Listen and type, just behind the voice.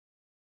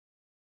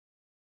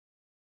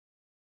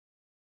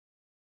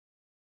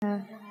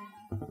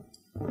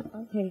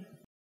Okay.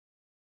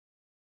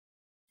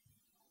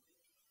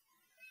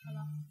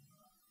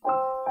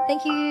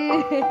 Thank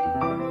you.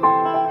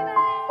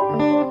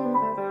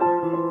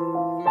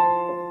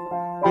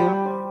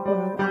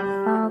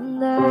 Found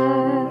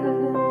love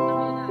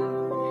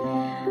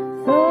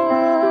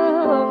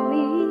for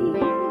me,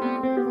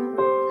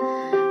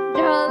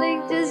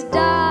 darling. Just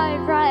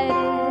dive right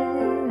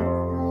in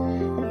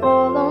and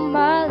follow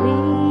my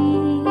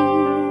lead.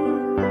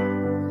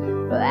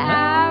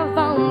 I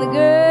found the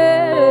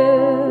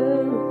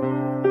girl,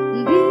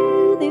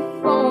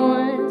 beautiful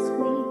and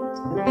sweet.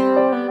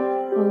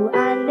 Oh, I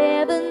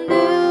never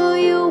knew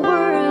you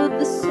were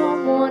the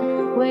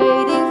someone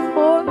waiting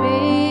for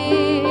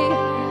me.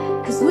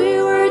 'Cause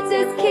we were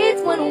just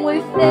kids when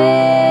we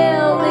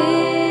fell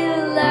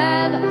in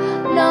love,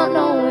 not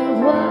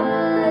knowing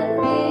what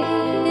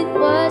it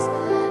was.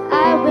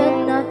 I will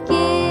not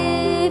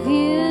give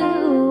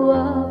you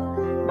up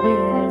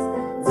this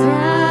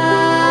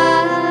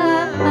time.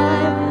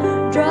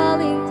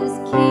 Darling, just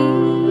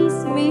kiss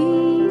me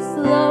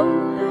slow.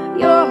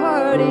 Your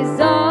heart is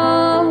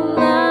all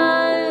I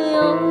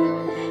own,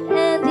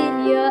 and in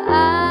your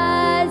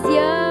eyes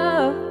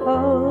you're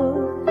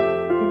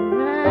holding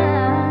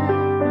mine.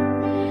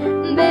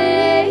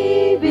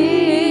 Baby,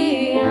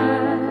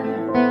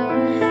 I'm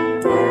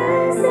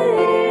dancing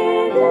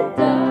in the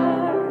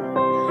dark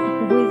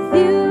with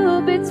you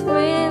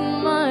between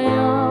my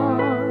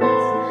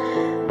arms,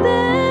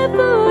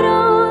 barefoot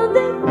on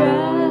the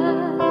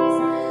grass,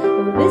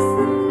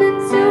 listening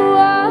to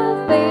our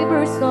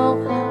favorite song.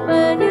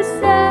 When you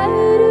said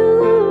you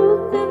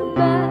looked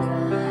back,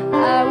 I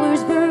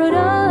whispered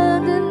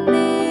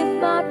underneath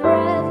my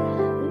breath,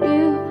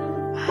 you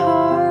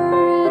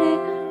heard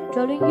it,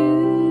 darling. You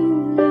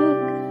look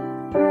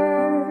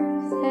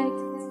perfect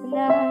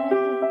tonight.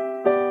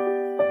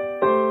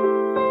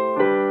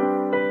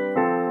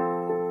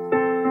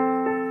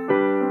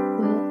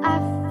 Well, I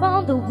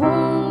found a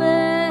woman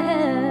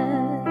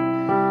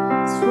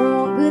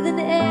stronger than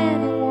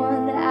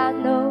anyone that I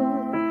know.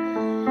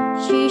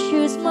 She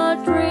shares my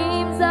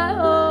dreams. I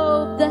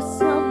hope that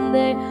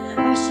someday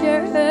I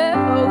share her.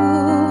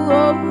 Oh,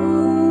 oh,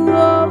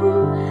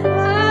 oh. I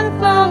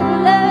found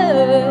love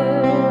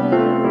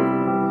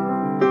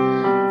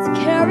to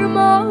carry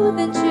more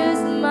than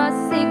just my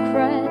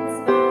secrets,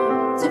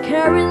 to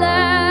carry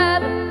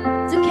love,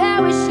 to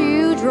carry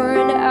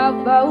children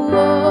of our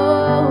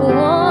own.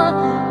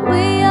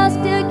 We are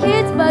still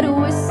kids, but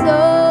we're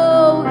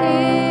so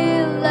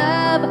in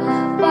love,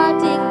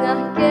 fighting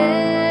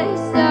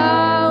against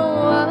our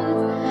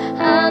odds.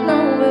 I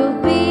know we'll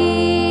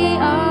be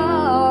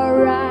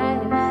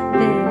alright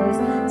this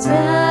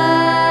time.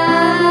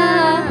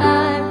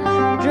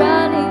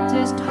 Darling,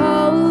 just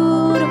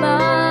hold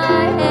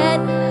my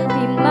hand,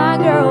 be my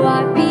girl,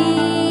 I'll be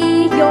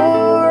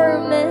your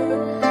man.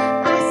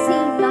 I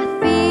see my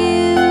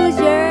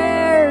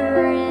future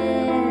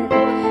in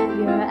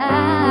your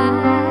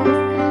eyes,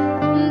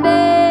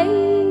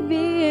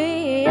 baby.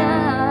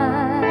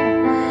 I'm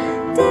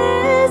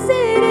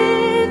dancing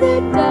in the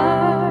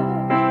dark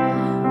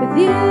with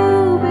you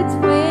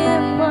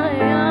between my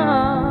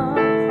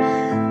arms,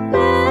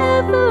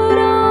 barefoot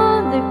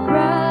on the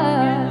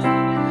grass,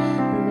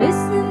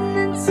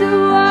 listening to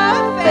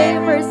our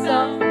favorite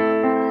song.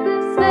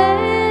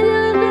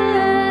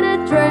 Faded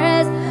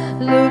dress,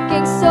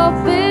 looking so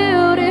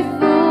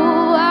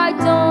beautiful. I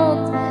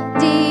don't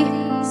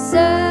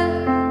deserve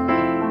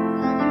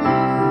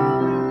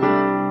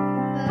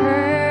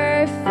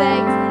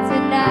perfect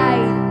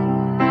tonight.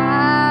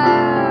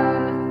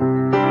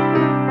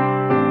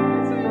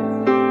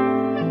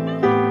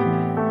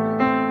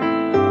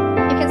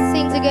 You can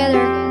sing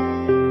together.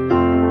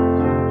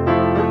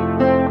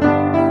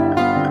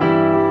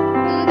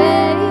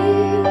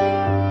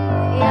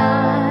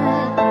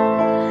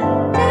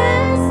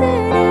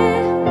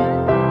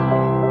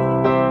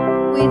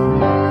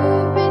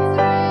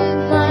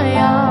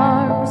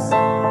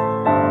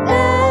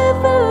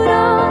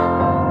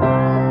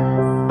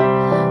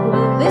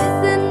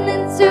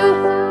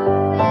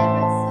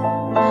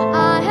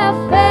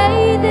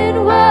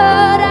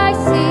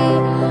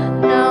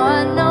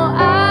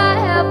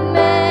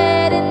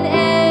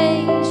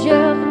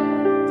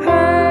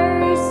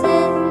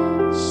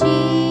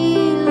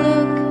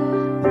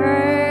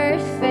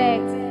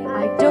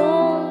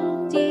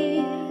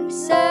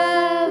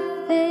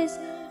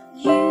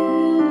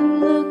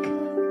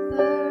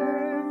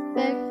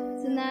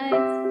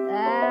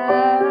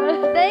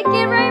 Thank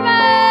you very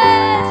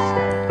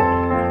much.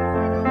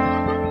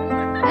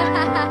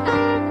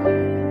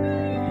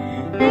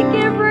 Thank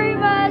you very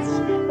much.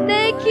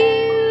 Thank you.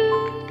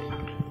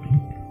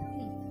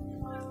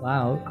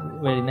 Wow,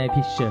 very nice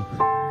picture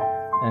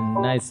and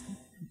nice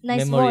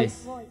Nice memory.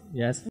 voice.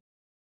 Yes.